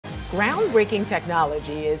Groundbreaking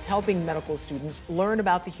technology is helping medical students learn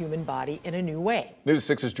about the human body in a new way. News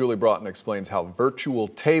 6's Julie Broughton explains how virtual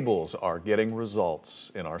tables are getting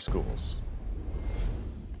results in our schools.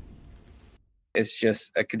 It's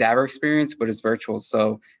just a cadaver experience, but it's virtual,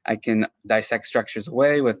 so I can dissect structures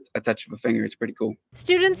away with a touch of a finger. It's pretty cool.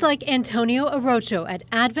 Students like Antonio Arocho at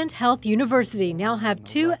Advent Health University now have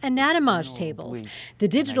 2 Anatomage tables. The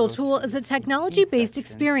digital tool is a technology-based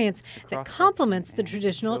experience that complements the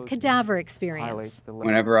traditional cadaver experience.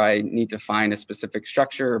 Whenever I need to find a specific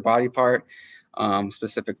structure or body part,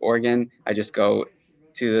 specific organ, I just go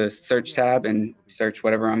to the search tab and search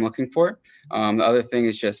whatever I'm looking for. The other thing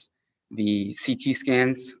is just the CT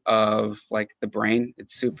scans of like the brain.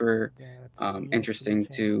 It's super interesting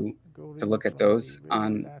to look at those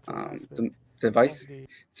on the device.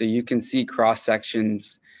 So you can see cross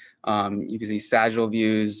sections, you can see sagittal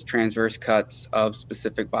views, transverse cuts of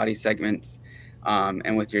specific body segments.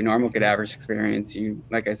 And with your normal cadaver's experience,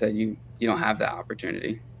 like I said, you don't have that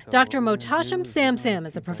opportunity. Dr. Motasham Samsam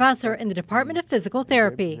is a professor in the Department of Physical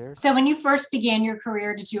Therapy. So when you first began your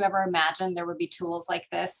career, did you ever imagine there would be tools like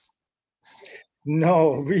this?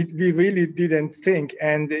 No, we really didn't think.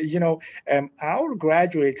 And, our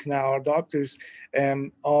graduates now, our doctors,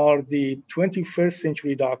 are the 21st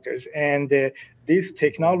century doctors. And this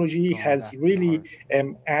technology has really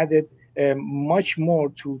added much more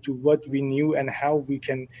to what we knew and how we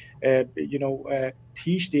can,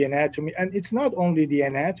 teach the anatomy. And it's not only the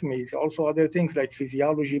anatomy, it's also other things like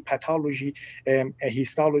physiology, pathology,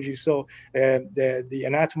 histology. So the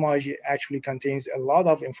Anatomage actually contains a lot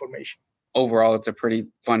of information. Overall, it's a pretty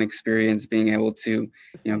fun experience being able to,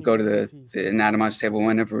 go to the Anatomage table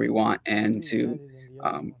whenever we want and to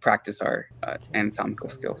practice our anatomical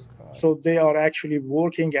skills. So they are actually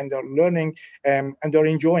working and they're learning and they're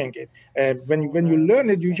enjoying it. When you learn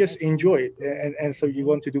it, you just enjoy it. And so you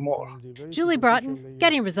want to do more. Julie Broughton,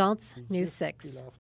 Getting Results, News 6.